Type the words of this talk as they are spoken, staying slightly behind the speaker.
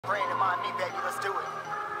mind me, baby, let's do it.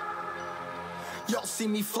 Y'all see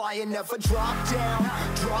me flying, never drop down,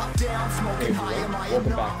 smoking high in my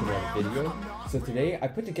welcome back to another video. So today I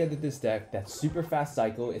put together this deck that's super fast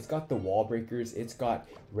cycle. It's got the wall breakers, it's got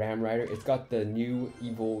Ram Rider, it's got the new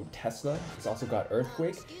evil Tesla, it's also got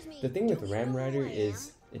Earthquake. The thing with Ram Rider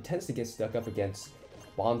is it tends to get stuck up against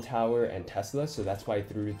Bomb Tower and Tesla, so that's why I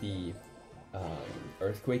threw the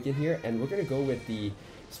Earthquake in here. And we're gonna go with the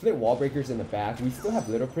split wall breakers in the back. We still have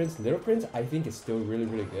Little Prince. Little Prince I think is still really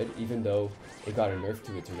good, even though it got a nerf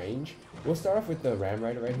to its range. We'll start off with the Ram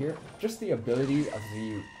Rider right here. Just the ability of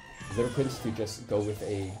the Little Prince to just go with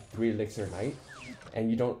a 3 elixir knight, and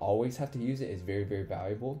you don't always have to use it, is very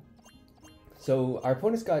valuable. So our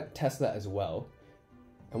opponent's got Tesla as well,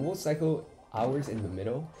 and we'll cycle ours in the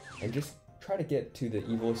middle and just try to get to the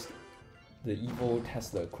evil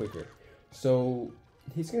Tesla quicker. So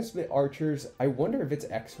he's going to split archers. I wonder if it's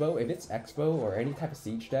Expo. If it's Expo or any type of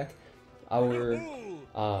siege deck, our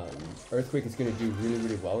Earthquake is going to do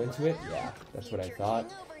really well into it. Yeah, that's what I thought.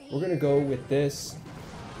 We're going to go with this.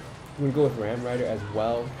 We're going to go with Ram Rider as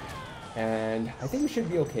well. And I think we should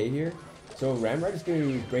be okay here. So Ram Rider is going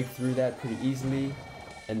to break through that pretty easily.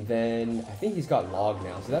 And then I think he's got Log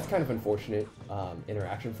now. So that's kind of unfortunate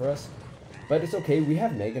interaction for us. But it's okay. We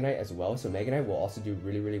have Mega Knight as well. So Mega Knight will also do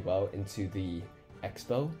really well into the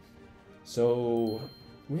Expo. So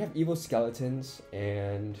we have evil skeletons,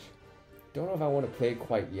 and don't know if I want to play it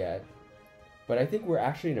quite yet, but I think we're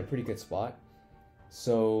actually in a pretty good spot.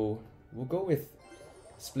 So we'll go with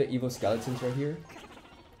split evil skeletons right here,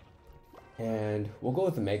 and we'll go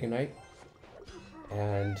with the Mega Knight,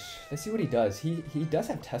 and let's see what he does. He does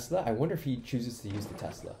have Tesla. I wonder if he chooses to use the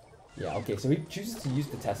Tesla. Yeah, okay, so he chooses to use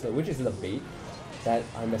the Tesla, which is the bait that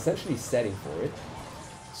I'm essentially setting for it.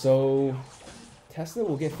 So Tesla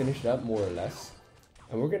will get finished up more or less,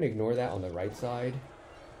 and we're going to ignore that on the right side.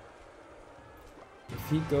 If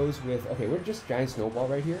he goes with, okay, we're just Giant Snowball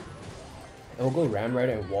right here, and we'll go Ram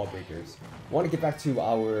Rider and Wall Breakers. I want to get back to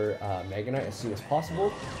our Mega Knight as soon as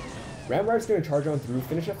possible. Ram Rider's going to charge on through,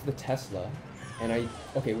 finish up the Tesla, and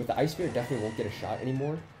okay, with the Ice Spirit definitely won't get a shot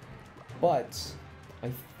anymore, but I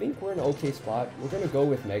think we're in an okay spot. We're going to go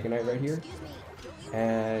with Mega Knight right here,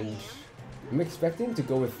 and I'm expecting to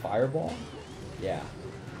go with Fireball. Yeah,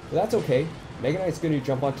 but that's okay. Mega Knight's going to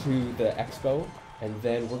jump onto the Expo, and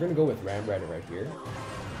then we're going to go with Ram Rider right here.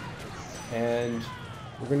 And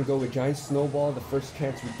we're going to go with Giant Snowball the first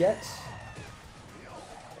chance we get.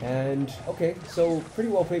 And, okay, so pretty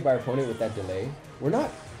well played by our opponent with that delay. We're not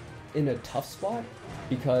in a tough spot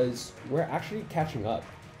because we're actually catching up.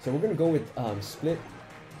 So we're going to go with split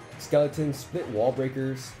skeletons, split wall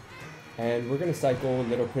breakers, and we're going to cycle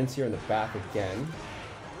Little Prince here in the back again.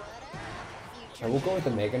 And we'll go with the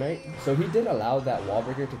Mega Knight. So he did allow that wall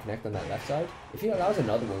breaker to connect on that left side. If he allows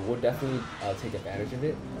another one, we'll definitely take advantage of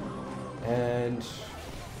it. And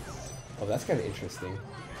oh, that's kind of interesting.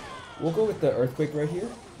 We'll go with the Earthquake right here.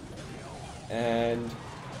 And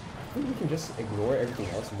I think we can just ignore everything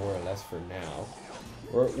else more or less for now.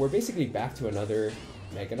 We're basically back to another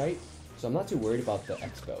Mega Knight, so I'm not too worried about the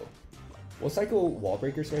Expo. We'll cycle wall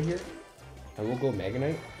breakers right here, and we'll go Mega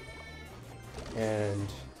Knight. And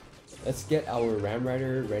let's get our Ram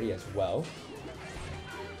Rider ready as well.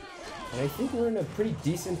 And I think we're in a pretty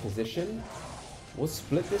decent position. We'll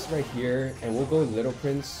split this right here, and we'll go Little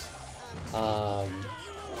Prince. Yeah,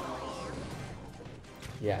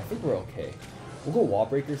 I think we're okay. We'll go Wall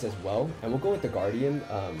Breakers as well, and we'll go with the Guardian.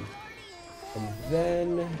 And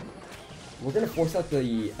then we're going to force out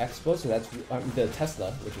the Expo, so that's the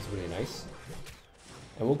Tesla, which is really nice.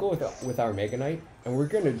 And we'll go with our Mega Knight, and we're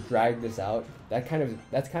going to drag this out. That's kind of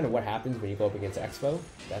what happens when you go up against Expo.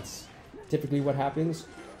 That's typically what happens.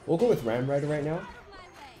 We'll go with Ram Rider right now,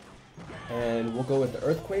 and we'll go with the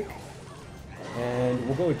Earthquake, and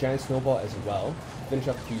we'll go with Giant Snowball as well. Finish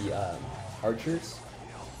up the archers.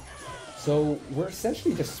 So we're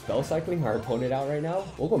essentially just spell cycling our opponent out right now.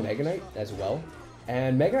 We'll go Mega Knight as well,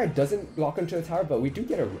 and Mega Knight doesn't lock onto the tower, but we do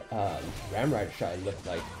get a Ram Rider shot, it looked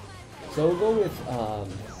like. So we'll go with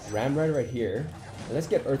Ram Rider right here, and let's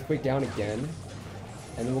get Earthquake down again,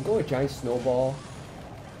 and then we'll go with Giant Snowball,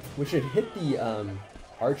 which should hit the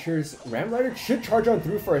archers. Ram Rider should charge on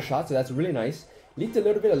through for a shot, so that's really nice. Leaked a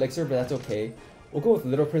little bit of elixir, but that's okay. We'll go with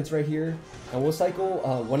Little Prince right here, and we'll cycle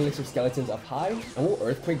 1 elixir skeletons up high, and we'll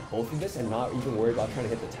Earthquake both of this and not even worry about trying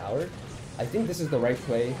to hit the tower. I think this is the right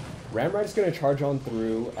play. Ram Rider's going to charge on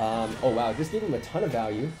through. Oh wow, just gave him a ton of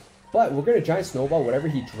value. But we're going to Giant Snowball whatever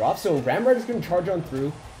he drops. So Ram Rider's going to charge on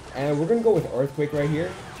through. And we're going to go with Earthquake right here.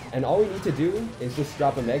 And all we need to do is just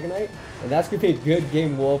drop a Mega Knight. And that's going to be a good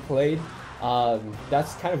game well played.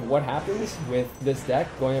 That's kind of what happens with this deck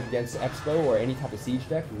going up against Expo or any type of siege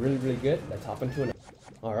deck. Really, really good. Let's hop into it.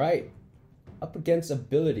 Alright, up against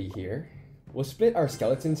ability here. We'll split our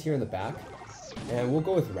skeletons here in the back, and we'll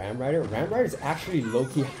go with Ram Rider. Ram Rider is actually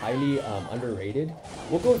low-key highly underrated.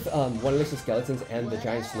 We'll go with one elixir skeletons and the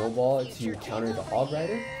giant snowball to counter the Hog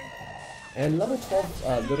Rider. And level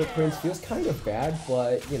 12 Little Prince feels kind of bad,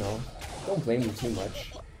 but you know, don't blame him too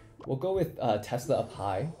much. We'll go with Tesla up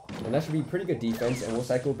high, and that should be pretty good defense, and we'll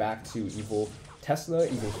cycle back to Evil Tesla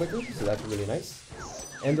even quicker, so that's really nice.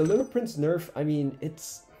 And the Little Prince nerf, I mean,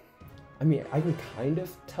 I can kind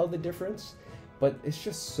of tell the difference, but it's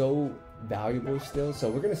just so valuable still. So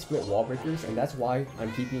we're going to split wall breakers, and that's why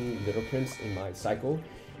I'm keeping Little Prince in my cycle,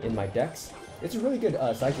 in my decks. It's a really good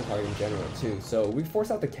cycle card in general too. So we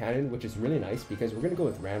force out the cannon, which is really nice because we're going to go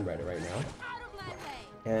with Ram Rider right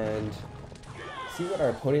now. And see what our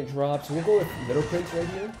opponent drops. We'll go with Little Prince right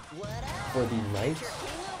here for the knight.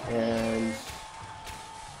 And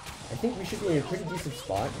I think we should be in a pretty decent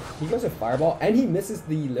spot. He goes with Fireball, and he misses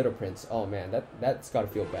the Little Prince. Oh man, that's gotta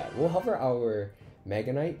feel bad. We'll hover our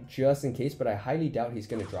Mega Knight just in case, but I highly doubt he's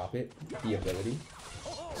gonna drop it, the ability.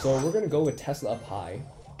 So we're gonna go with Tesla up high,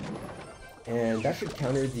 and that should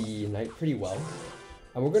counter the Knight pretty well.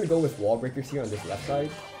 And we're gonna go with Wall Breakers here on this left side.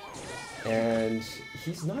 And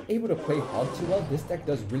he's not able to play Hog too well. This deck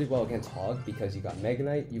does really well against Hog because you got Mega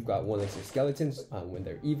Knight, you've got one elixir skeletons when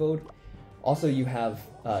they're evoed. Also, you have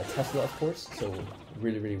Tesla, of course, so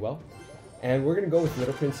really, really well. And we're going to go with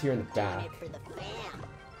Little Prince here in the back.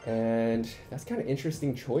 And that's kind of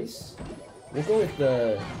interesting choice. We'll go with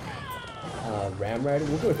the Ram Rider.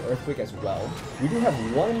 We'll go with Earthquake as well. We do have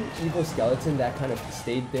one evil skeleton that kind of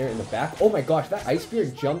stayed there in the back. Oh my gosh, that Ice Spear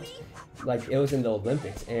jumped like it was in the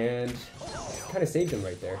Olympics, and kind of saved him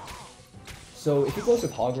right there. So if he goes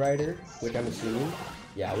with Hog Rider, which I'm assuming,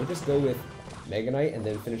 yeah, we'll just go with Mega Knight and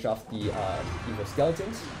then finish off the evil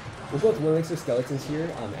skeletons. We'll go with one elixir skeletons here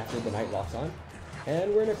after the Knight locks on,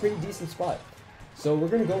 and we're in a pretty decent spot. So we're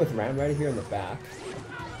going to go with Ram Rider here in the back,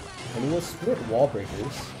 and we'll split Wall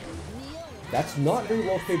Breakers. That's not very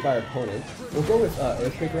well played by our opponent. We'll go with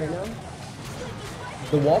Earthquake right now.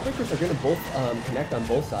 The Wall Breakers are going to both connect on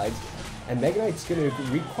both sides, and Mega Knight's going to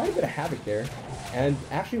wreak quite a bit of havoc there. And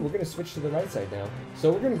actually, we're going to switch to the right side now.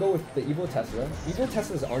 So we're going to go with the Evil Tesla. Evil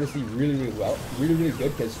Tesla is honestly really, really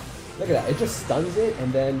good, because look at that. It just stuns it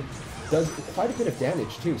and then does quite a bit of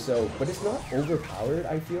damage too. So, but it's not overpowered,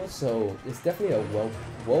 I feel. So it's definitely a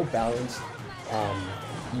well-balanced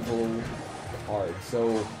evil card.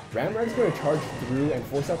 So Ram Rider's going to charge through and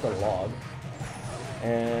force out the log.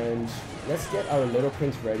 And let's get our Little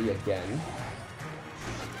Prince ready again.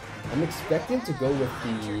 I'm expecting to go with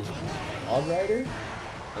the Hog Rider,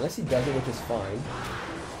 unless he doesn't, which is fine.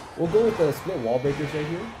 We'll go with the split Wall Breakers right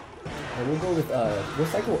here, and we'll go with we'll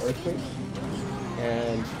cycle Earthquake,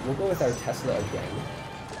 and we'll go with our Tesla again,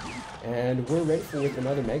 and we're ready for with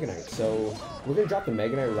another Mega Knight. So we're gonna drop the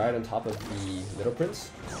Mega Knight right on top of the Little Prince.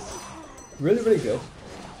 Really, really good.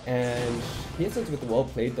 And he hits us with the well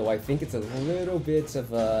played, though I think it's a little bit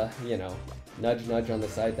of a, you know, nudge on the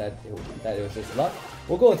side that it was just luck.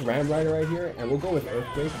 We'll go with Ram Rider right here, and we'll go with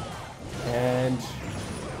Earthquake. And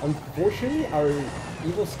unfortunately, our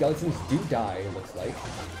evil skeletons do die, it looks like.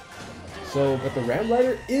 So, but the Ram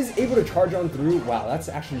Rider is able to charge on through. Wow, that's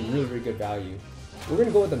actually really, really good value. We're going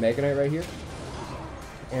to go with the Mega Knight right here.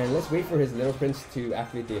 And let's wait for his Little Prince to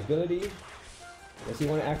activate the ability. Does he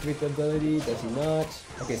want to activate the ability? Does he not?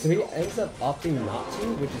 Okay, so he ends up opting not to,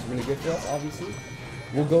 which is really good for us, obviously.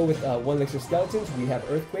 We'll go with one elixir skeletons. We have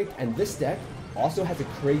Earthquake, and this deck also has a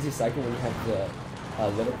crazy cycle when you have the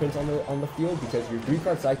Little Prince on the field, because your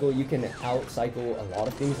 3-card cycle, you can out-cycle a lot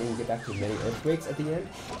of things and you get back to many Earthquakes at the end.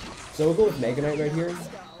 So we'll go with Mega Knight right here.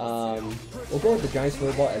 We'll go with the Giant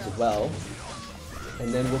Snowball as well,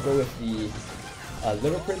 and then we'll go with the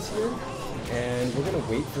Little Prince here, and we're gonna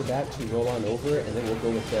wait for that to roll on over, and then we'll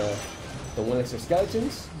go with the one elixir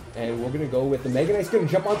skeletons. And we're going to go with the Mega Knight's going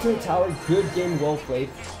to jump onto the tower. Good game, well played.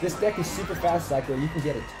 This deck is super fast cycle. You can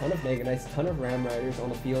get a ton of Mega Knights, a ton of Ram Riders on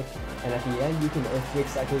the field. And at the end, you can Earthquake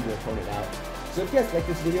cycle your opponent out. So if you guys like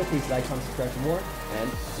this video, please like, comment, subscribe for more.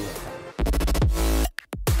 And see you next time.